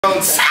own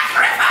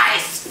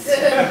sacrifice!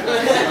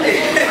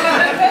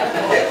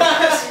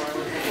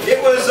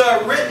 It was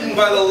written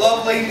by the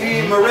lovely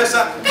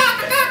Marrissa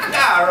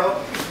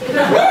Coccaro.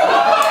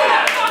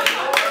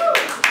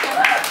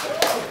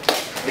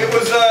 It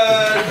was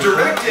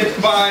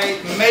directed by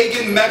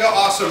Megan Mega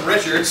Awesome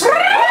Richards.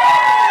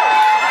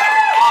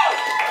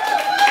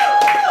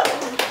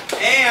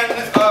 And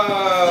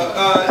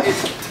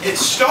it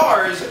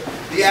stars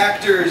the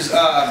actors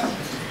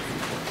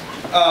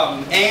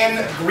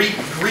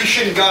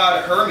Grecian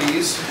god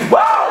Hermes,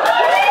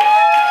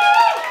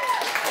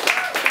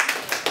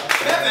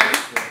 Kevin,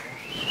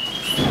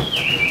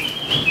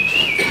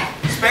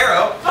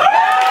 Sparrow,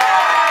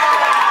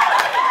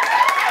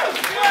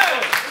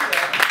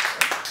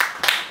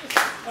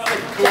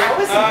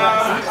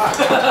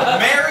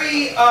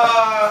 Mary.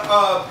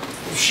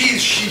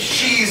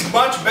 She's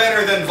much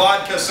better than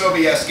vodka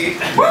Sobieski.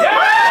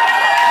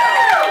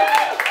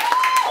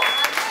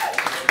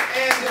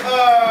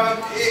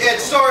 It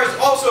stars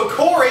also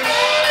Cory.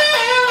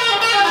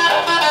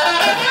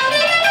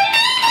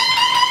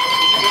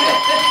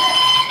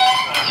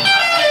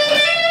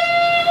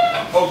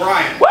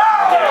 O'Brien.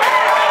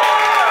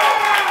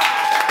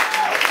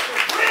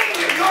 Bring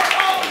your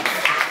own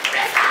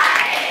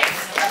sacrifice.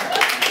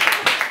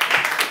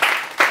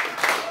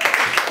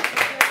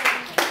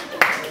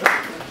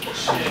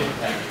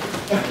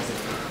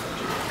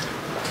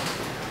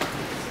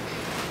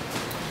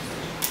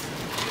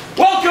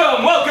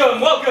 Welcome, welcome,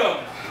 welcome,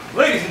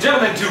 ladies and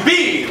gentlemen, to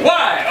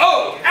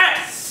BYOT.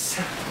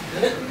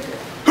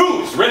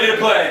 Who's ready to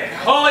play?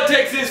 All it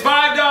takes is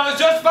 $5,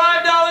 just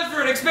 $5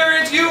 for an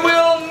experience you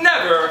will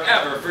never,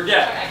 ever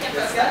forget.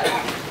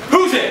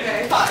 Who's in?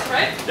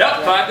 Right?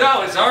 Yep,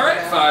 $5. All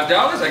right, $5.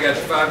 I got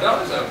you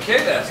 $5.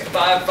 Okay, that's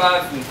 5,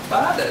 5, and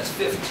 5. That's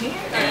 15.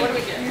 And what do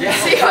we get?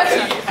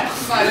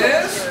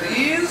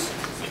 These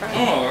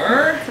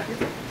are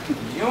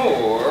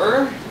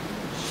your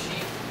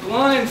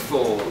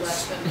blindfolds.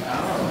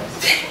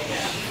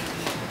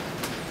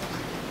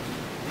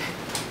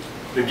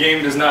 The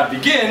game does not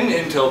begin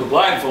until the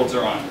blindfolds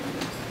are on.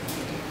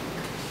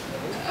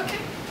 Okay.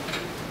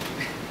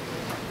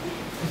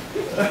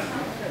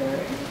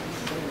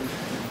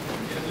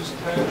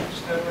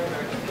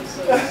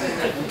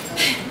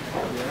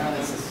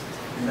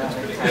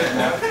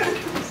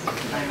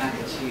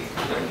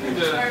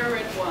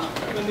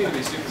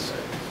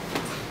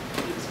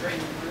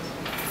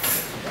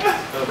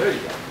 Oh, there you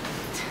go.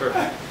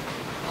 Perfect.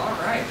 All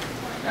right.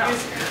 Now,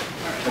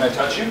 can I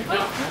touch you?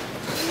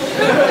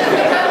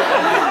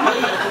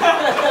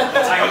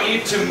 I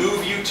need to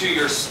move you to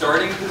your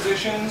starting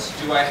positions.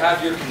 Do I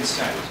have your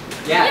consent?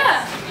 Yes.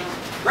 Yeah.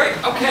 Great.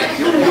 Okay.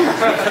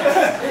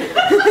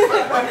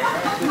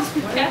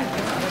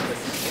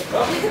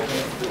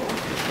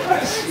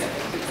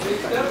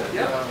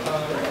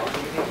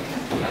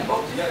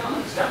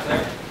 Step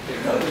there.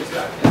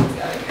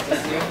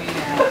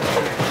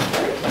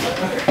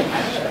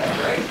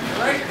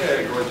 Right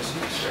there, gorgeous.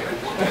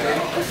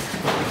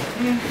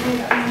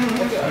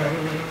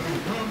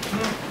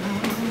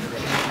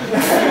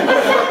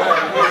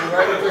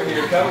 Right over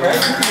here. Come right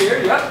over here.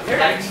 Yep.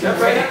 Here. Step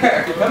right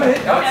here. Come in.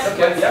 Oh,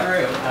 okay. Yep.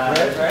 Right.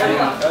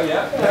 Oh,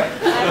 yeah.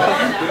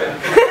 Good.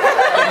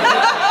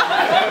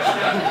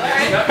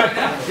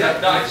 Yep.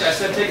 No, I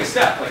said take a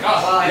step. Like,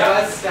 oh,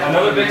 yep.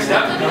 Another big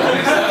step. Another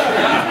big step.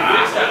 Yeah.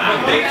 Big step. A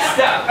big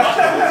step.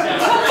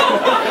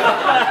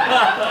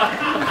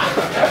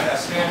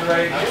 Stand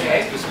right here. Okay.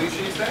 The sweet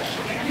sheets there.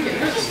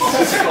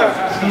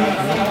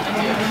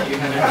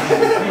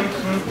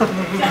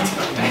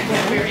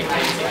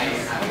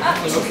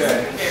 Okay.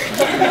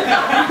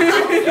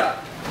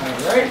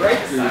 Right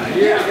through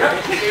here.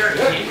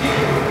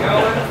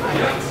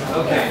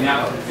 Okay, now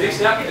big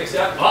step,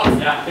 up,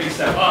 yeah, big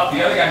step up.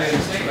 The other guy made a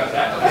mistake about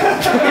that.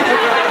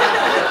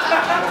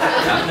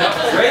 No,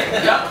 great,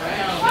 yep.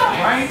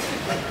 Right.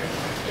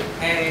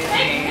 Hey.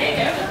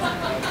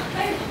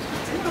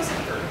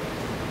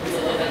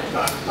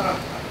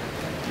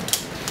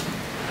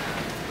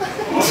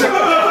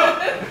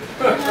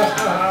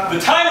 The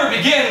timer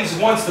begins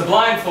once the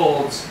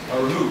blindfolds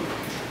are removed.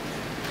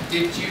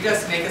 Did you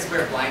just make us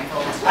wear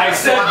blindfolds? I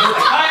said the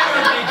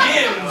timer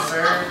begins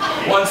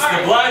once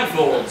the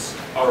blindfolds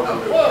are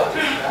removed. Whoa.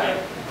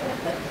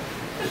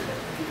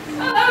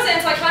 Oh, that was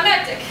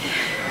anticlimactic.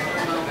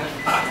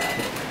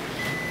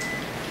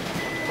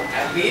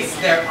 At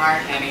least there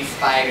aren't any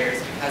spiders,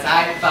 because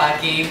I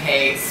fucking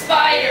hate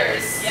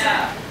Spiders.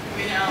 Yeah,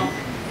 we know.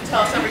 You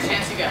tell us every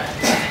chance you got.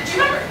 Do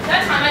you remember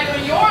that time I go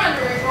to your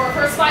underwear drawer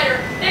for a spider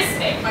this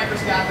big?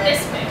 Microscopic.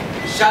 This big.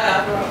 Shut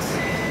up.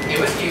 It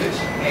was huge.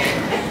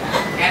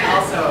 And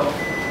also,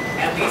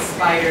 at least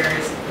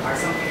spiders are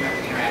something you have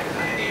to interact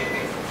with on a daily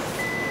basis.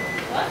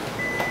 What?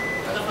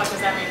 What the fuck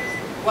does that mean?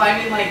 Well,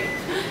 I mean, like,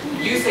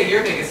 you say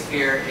your biggest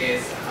fear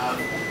is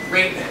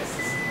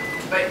rapists.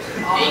 But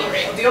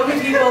the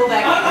only people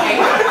that can hang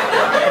out with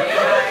them are gay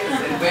guys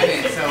and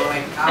women, so,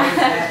 like, how is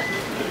that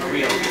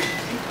real?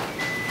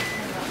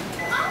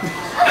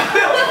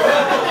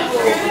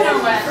 You're the no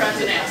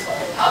friend's an asshole.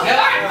 Okay,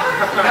 alright.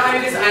 No,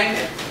 I'm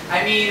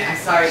I mean, I'm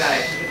sorry that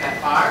I took it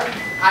that far.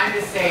 I'm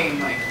just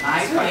saying, like,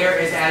 my fear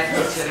is as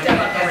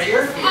legitimate as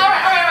your fear. All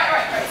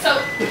right. So,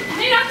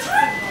 maybe not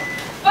time,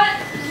 but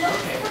look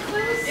for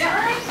clues. Yeah.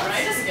 All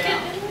right. Let's Get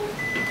in.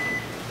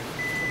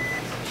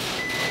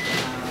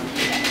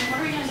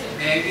 What are we gonna do?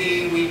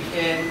 Maybe we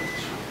can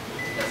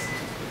just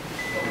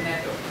open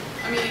that door.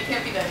 I mean, it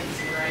can't be that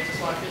easy, right?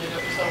 Just walk through the door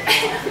yourself.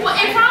 Well,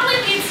 it probably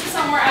leads to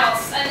somewhere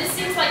else, and this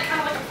seems like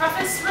kind of like a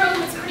preface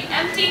room. It's pretty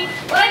empty.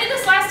 When I did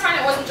this last time,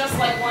 it wasn't just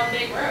like one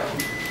big room.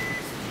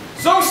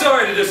 So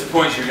sorry to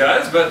disappoint you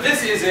guys, but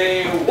this is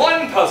a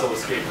one puzzle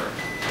escape room.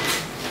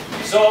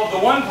 You solve the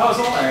one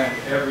puzzle and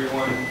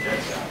everyone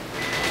gets out.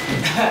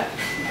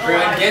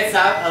 Everyone gets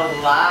out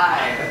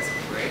alive. That's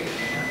great,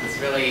 man. This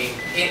really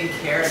in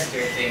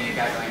character thing you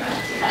got going on.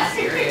 It's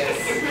serious.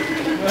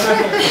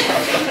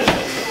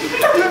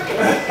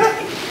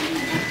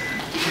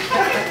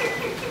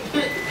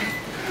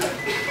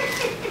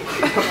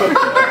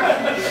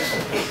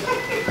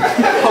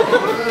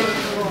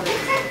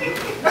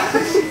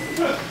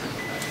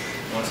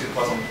 Want to see the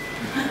puzzle?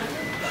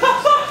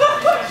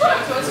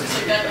 So it's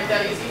just like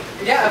that easy?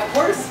 Yeah, of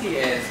course he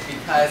is,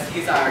 because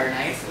he's our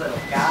nice little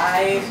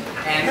guide,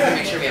 and to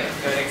make sure we have a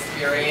good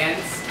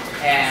experience,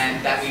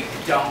 and that we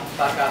don't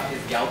fuck up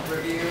his Yelp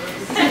reviews.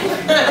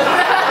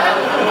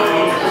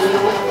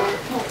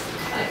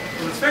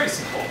 Well, it's very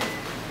simple.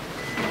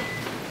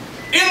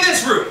 In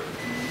this room,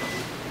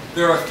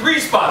 there are 3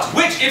 spots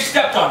which, if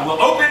stepped on,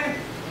 will open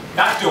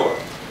that door.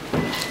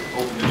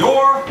 Open the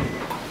door,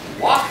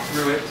 walk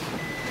through it.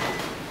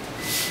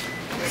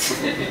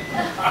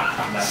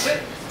 That's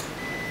it.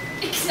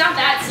 It's not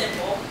that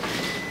simple.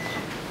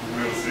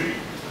 We'll see.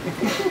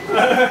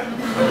 The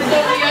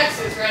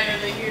X's, right? Are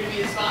they here to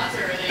be a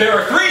sponsor? Or are they... There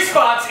are 3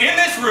 spots in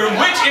this room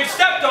which, if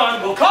stepped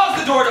on, will cause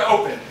the door to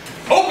open.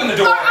 Open the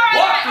door,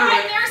 walk through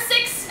it. There are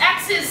 6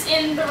 X's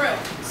in the room.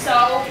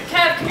 So,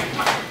 Kev, come here,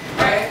 come on.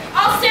 Alright,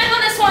 I'll stand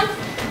on this one.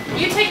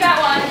 You take that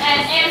one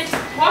and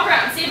walk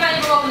around. See if I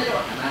ever open the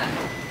door.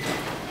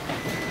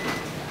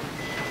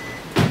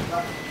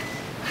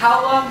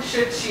 How long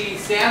should she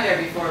stand there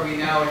before we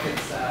know if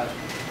it's,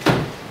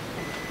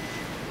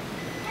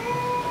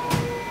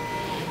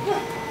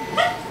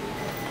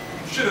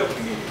 Should open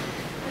immediately.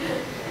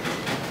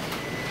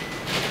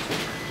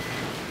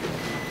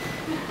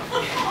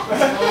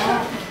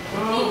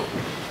 No.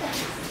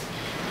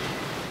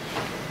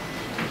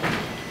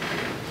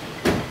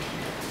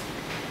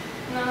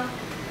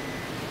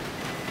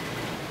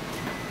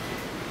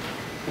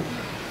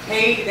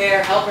 hey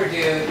there, helper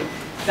dude,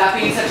 stop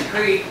being such a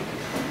creep.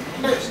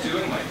 I'm just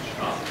doing my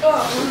job.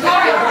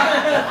 Alright.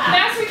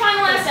 After we find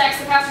the last X,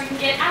 the faster we can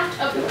get out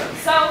of the room.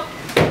 So.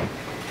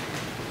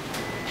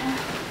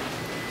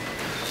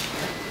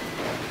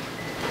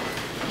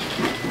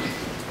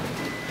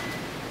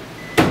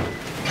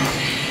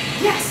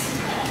 Yes!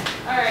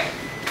 Alright.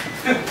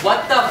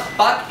 What the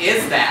fuck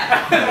is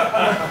that?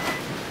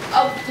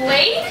 A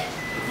blade?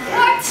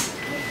 What?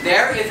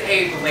 There is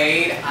a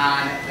blade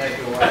on the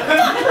door.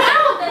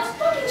 Ow, that's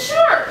fucking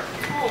sharp!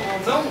 Oh, well,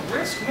 no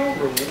risk, no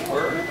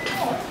reward.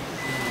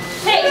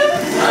 Hey!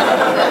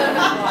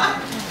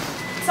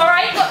 It's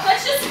alright, look,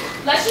 let's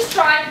just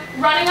try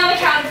running on the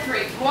count of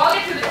 3. We'll all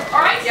get through the door,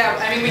 alright? Yeah,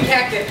 I mean, we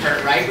can't get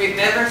hurt, right? We've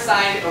never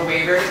signed a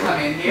waiver to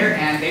come in here,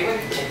 and they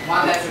wouldn't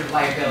want that sort of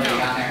liability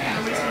on their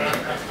hands.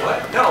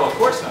 What? No, of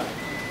course not.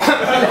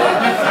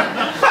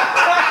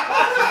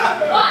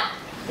 1,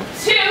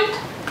 2,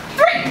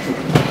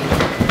 3!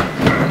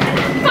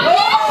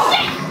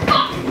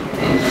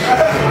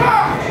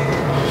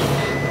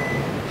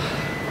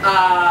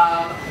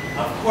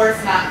 Of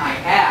course not my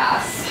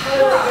ass.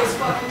 Always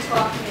fucking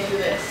talking into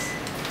this.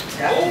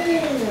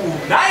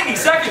 Oh, 90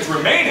 seconds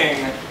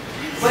remaining.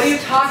 What are you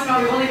talking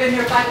about? We've only been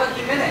here 5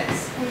 fucking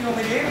minutes. Well, you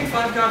only gave me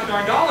 $5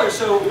 goddamn,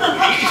 so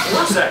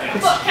 84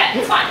 seconds. Look, okay,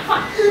 it's fine,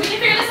 come on. We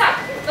can figure this out.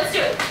 Let's do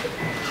it.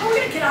 How are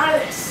we gonna get out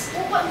of this?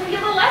 Well, what, a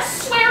little less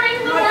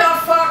swearing, a little What more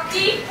the fuck?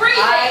 deep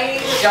breathing. I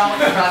don't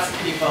trust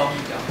people who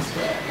don't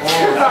swear.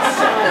 Oh, that's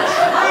so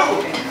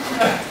true.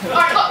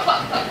 Alright,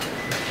 look.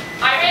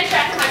 I ran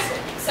track in high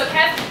school. So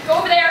Kev,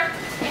 go over there,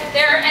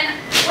 and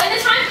when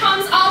the time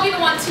comes, I'll be the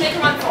one to make a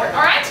run for it,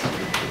 alright?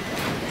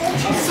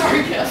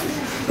 Sorry, Kev.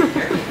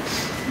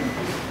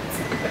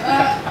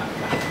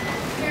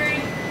 Carrie,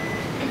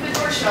 if the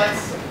door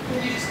shuts, can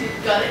you just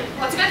gut it?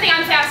 Well, it's a good thing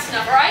I'm fast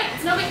enough, alright?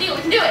 It's no big deal,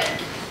 we can do it.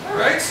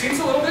 Alright, seems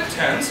a little bit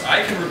tense.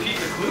 I can repeat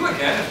the clue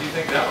again if you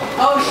think that will.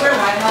 Oh, sure,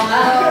 why the hell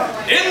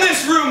not? In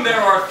this room there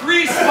are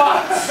 3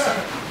 spots,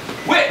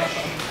 which,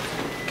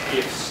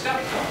 if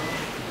stepped on,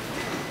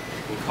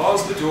 will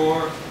cause the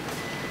door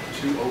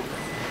to open.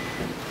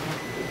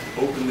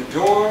 Open the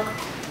door,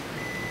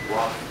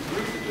 walk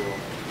through the door,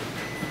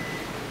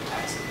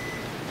 exit.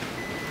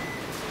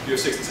 You have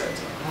 60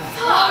 seconds.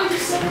 Oh, you're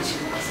so much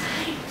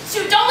listening.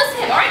 Shoot, don't listen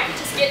to him, alright?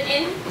 Just get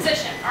in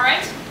position,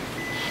 alright?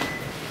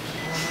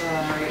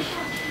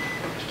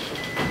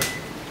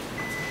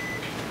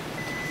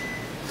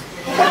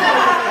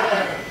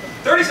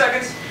 30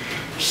 seconds.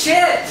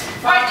 Shit!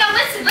 Alright, now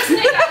listen to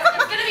me guys.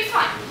 It's gonna be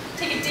fun.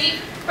 Take a deep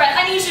breath.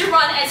 I need you to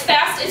run as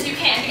fast as you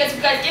can because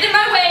you guys get in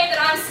my way, then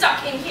I'm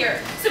stuck in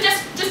here. So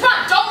just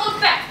run. Don't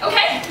look back,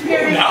 okay?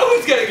 Now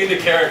he's getting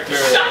into character.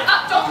 Shut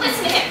up. Don't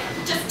listen to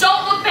him. Just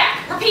don't look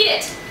back. Repeat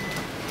it.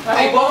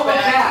 I won't look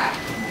back.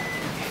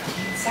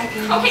 15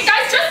 seconds. Okay,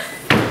 guys, just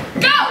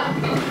go!